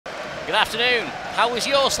Good afternoon. How was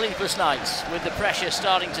your sleepless nights? With the pressure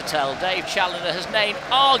starting to tell, Dave Challoner has named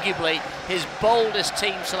arguably his boldest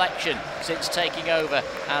team selection since taking over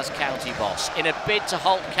as county boss. In a bid to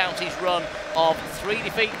halt County's run of 3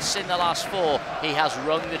 defeats in the last 4, he has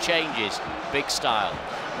rung the changes. Big style.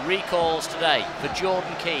 Recalls today for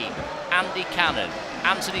Jordan Keane, Andy Cannon,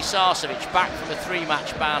 Anthony Sarcevic back from a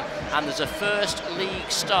 3-match ban, and there's a first league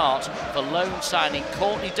start for loan signing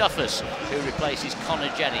Courtney Duffus, who replaces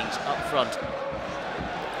Connor Jennings up front.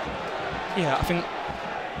 Yeah, I think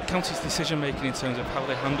County's decision making in terms of how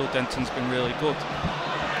they handle Denton's been really good.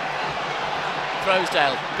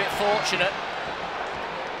 Croasdale, a bit fortunate.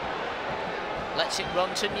 Lets it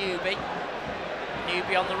run to Newby.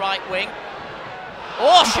 Newby on the right wing.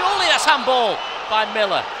 Oh, surely that's handball by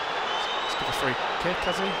Miller. He's got a free kick,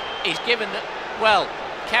 has he? He's given the, well,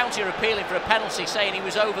 County are appealing for a penalty, saying he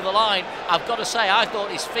was over the line. I've got to say, I thought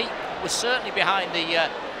his feet were certainly behind the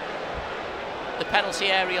penalty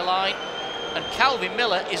area line, and Calvin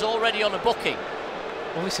Miller is already on a booking.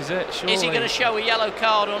 Well, this is it, surely. Is he going to show a yellow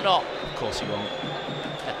card or not? Of course he won't.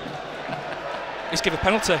 He's given a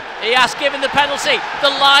penalty. He has given the penalty. The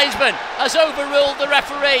linesman has overruled the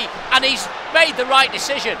referee, and he's made the right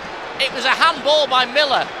decision. It was a handball by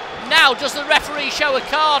Miller. Now, does the referee show a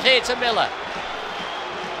card here to Miller?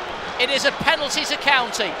 It is a penalty to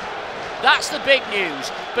County. That's the big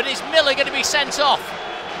news. But is Miller going to be sent off?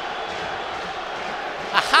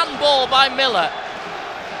 A handball by Miller.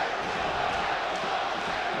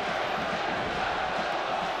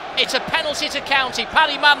 It's a penalty to County.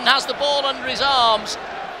 Paddy Madden has the ball under his arms.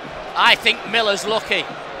 I think Miller's lucky.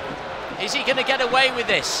 Is he going to get away with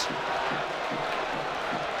this?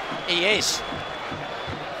 He is.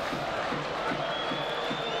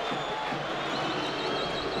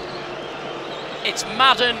 It's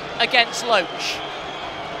Madden against Loach.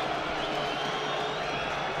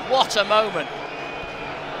 What a moment.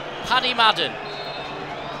 Paddy Madden.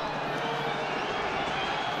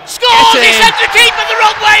 Scores! He sent the keeper the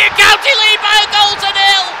wrong way, and County lead by a goal to 0.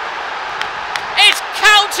 It's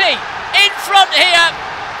County in front here.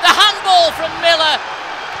 The handball from Miller.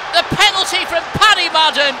 The penalty from Paddy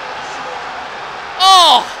Madden.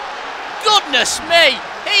 Oh, goodness me.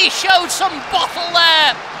 He showed some bottle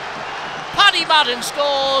there. Paddy Madden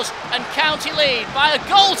scores, and County lead by a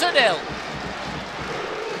goal to 0.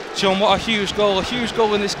 John, what a huge goal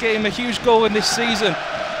in this game, a huge goal in this season.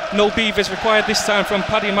 No beavers required this time from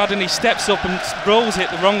Paddy Madden. He steps up and rolls it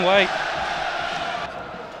the wrong way.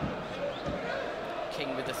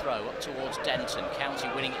 King with the throw up towards Denton. County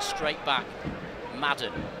winning it straight back.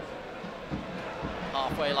 Madden.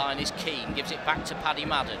 Halfway line is Keane, gives it back to Paddy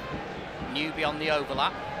Madden. Newby on the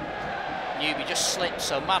overlap. Newby just slips,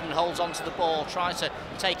 so Madden holds onto the ball, tries to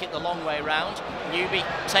take it the long way round. Newby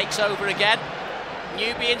takes over again.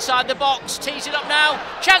 Newby inside the box, tees it up now.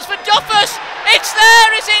 Chance for Duffus. It's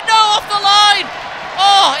there, is it? No, off the line.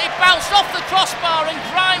 Oh, it bounced off the crossbar, and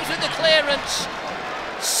Grimes with the clearance.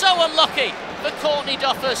 So unlucky for Courtney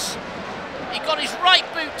Duffus. He got his right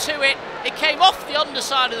boot to it. It came off the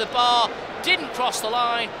underside of the bar, didn't cross the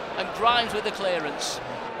line, and Grimes with the clearance.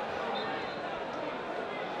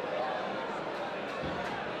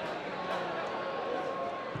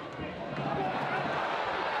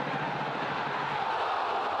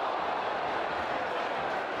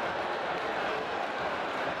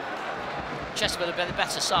 Chesterfield have been the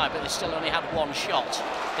better side, but they still only had one shot.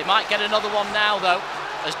 They might get another one now, though,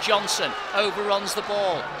 as Johnson overruns the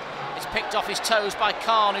ball. It's picked off his toes by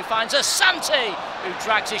Khan, who finds Asante, who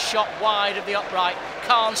drags his shot wide of the upright.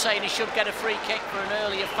 Khan saying he should get a free kick for an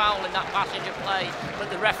earlier foul in that passage of play,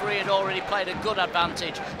 but the referee had already played a good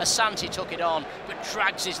advantage. Asante took it on, but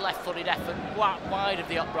drags his left-footed effort wide of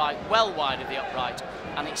the upright, well wide of the upright,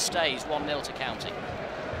 and it stays 1-0 to County.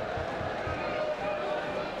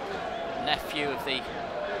 Nephew of the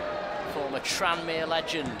former Tranmere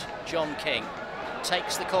legend, John King,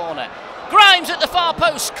 takes the corner. Grimes at the far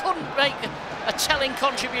post, couldn't make a telling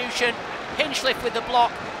contribution. Hinchliffe with the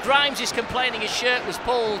block. Grimes is complaining his shirt was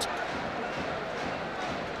pulled.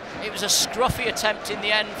 It was a scruffy attempt in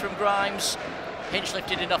the end from Grimes. Hinchliffe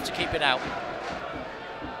did enough to keep it out.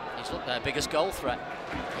 He's looked their biggest goal threat.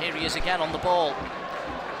 Here he is again on the ball,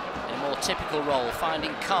 in a more typical role,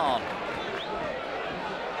 finding Khan.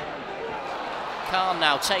 Khan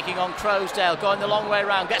now taking on Croasdale, going the long way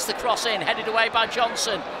around, gets the cross in, headed away by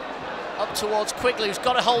Johnson. Up towards Quigley, who's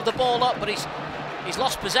got to hold the ball up, but he's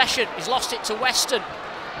lost possession, he's lost it to Weston.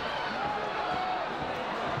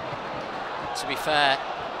 To be fair,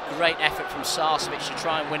 great effort from Sarcevic to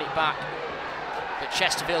try and win it back. But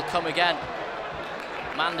Chesterfield come again.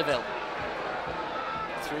 Mandeville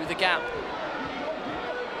through the gap.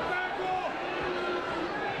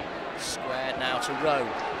 Now to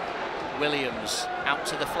Rowe. Williams out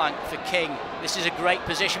to the flank for King. This is a great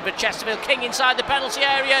position for Chesterfield. King inside the penalty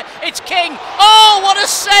area. It's King. Oh, what a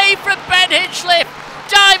save from Ben Hinchliffe!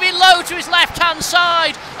 Diving low to his left-hand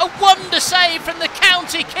side. A wonder save from the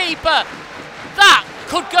county keeper. That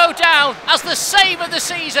could go down as the save of the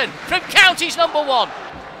season from County's number one.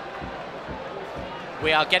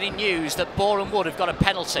 We are getting news that Boreham Wood have got a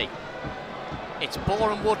penalty. It's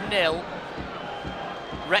Boreham Wood 0,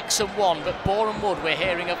 Wrexham 1, but Boreham Wood, we're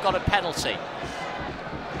hearing, have got a penalty.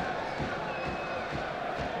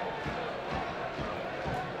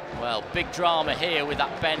 Well, big drama here with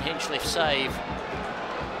that Ben Hinchliffe save.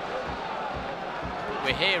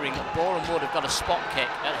 We're hearing that Boreham Wood have got a spot kick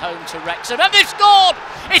at home to Wrexham, and they've scored!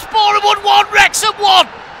 It's Boreham Wood 1, Wrexham 1!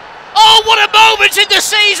 Oh, what a moment in the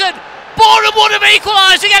season! Boreham Wood have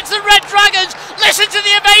equalised against the Red Dragons. Listen to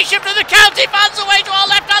the ovation from the county fans away to our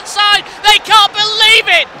left-hand side. They can't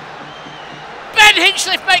believe it! Ben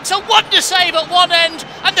Hinchliffe makes a wonder save at one end,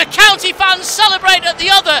 and the county fans celebrate at the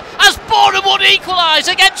other as Boreham Wood equalise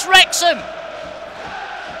against Wrexham.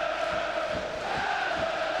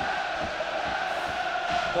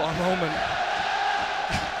 What a moment.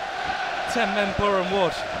 10 men Boreham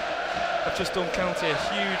Wood have just done County a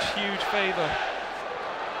huge, huge favour.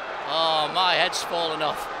 Oh, my head's fallen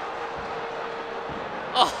off.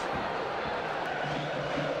 Oh.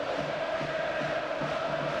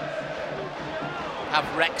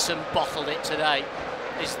 Have Wrexham bottled it today?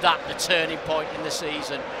 Is that the turning point in the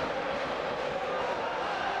season?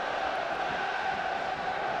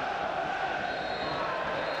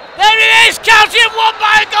 There it is! County have won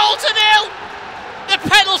by a goal to nil! The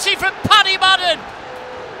penalty from Paddy Madden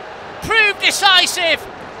proved decisive,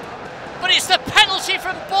 but it's the penalty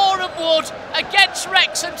from Boreham Wood against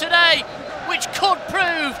Wrexham today which could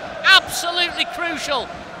prove absolutely crucial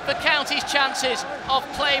for County's chances of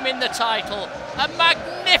claiming the title. A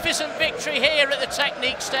magnificent victory here at the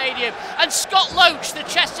Technique Stadium, and Scott Loach, the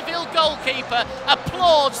Chesterfield goalkeeper,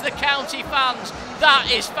 applauds the County fans. That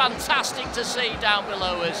is fantastic to see down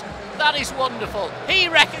below us. That is wonderful. He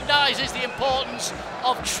recognises the importance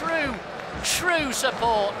of true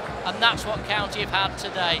support, and that's what County have had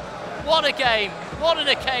today. What a game, what an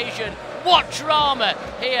occasion, what drama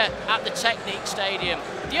here at the Technique Stadium.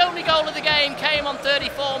 The only goal of the game came on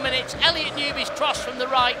 34 minutes. Elliot Newby's cross from the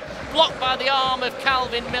right, blocked by the arm of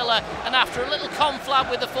Calvin Miller, and after a little conflab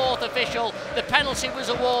with the fourth official, the penalty was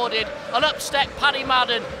awarded. And up stepped Paddy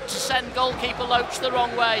Madden to send goalkeeper Loach the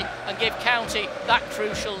wrong way and give County that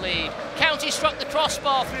crucial lead. County struck the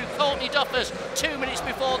crossbar through Courtney Duffers 2 minutes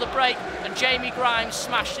before the break, and Jamie Grimes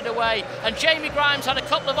smashed it away. And Jamie Grimes had a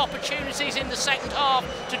couple of opportunities in the second half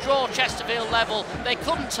to draw Chesterfield level. They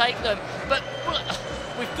couldn't take them, but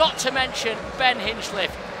we've got to mention Ben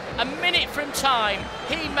Hinchliffe. A minute from time,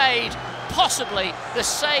 he made possibly the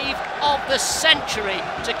save of the century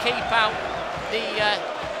to keep out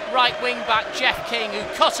the right wing back Jeff King, who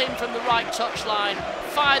cut in from the right touchline,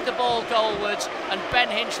 fired the ball goalwards, and Ben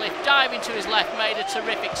Hinchliffe, diving to his left, made a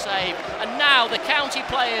terrific save. And now the County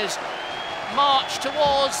players march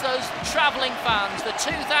towards those travelling fans, the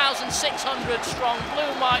 2,600 strong Blue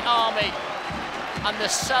and White Army, and the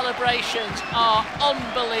celebrations are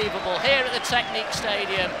unbelievable here at the Technique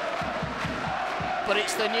Stadium. But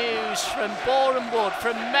it's the news from Boreham Wood,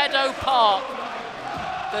 from Meadow Park,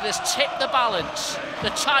 that has tipped the balance.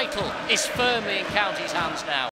 The title is firmly in County's hands now.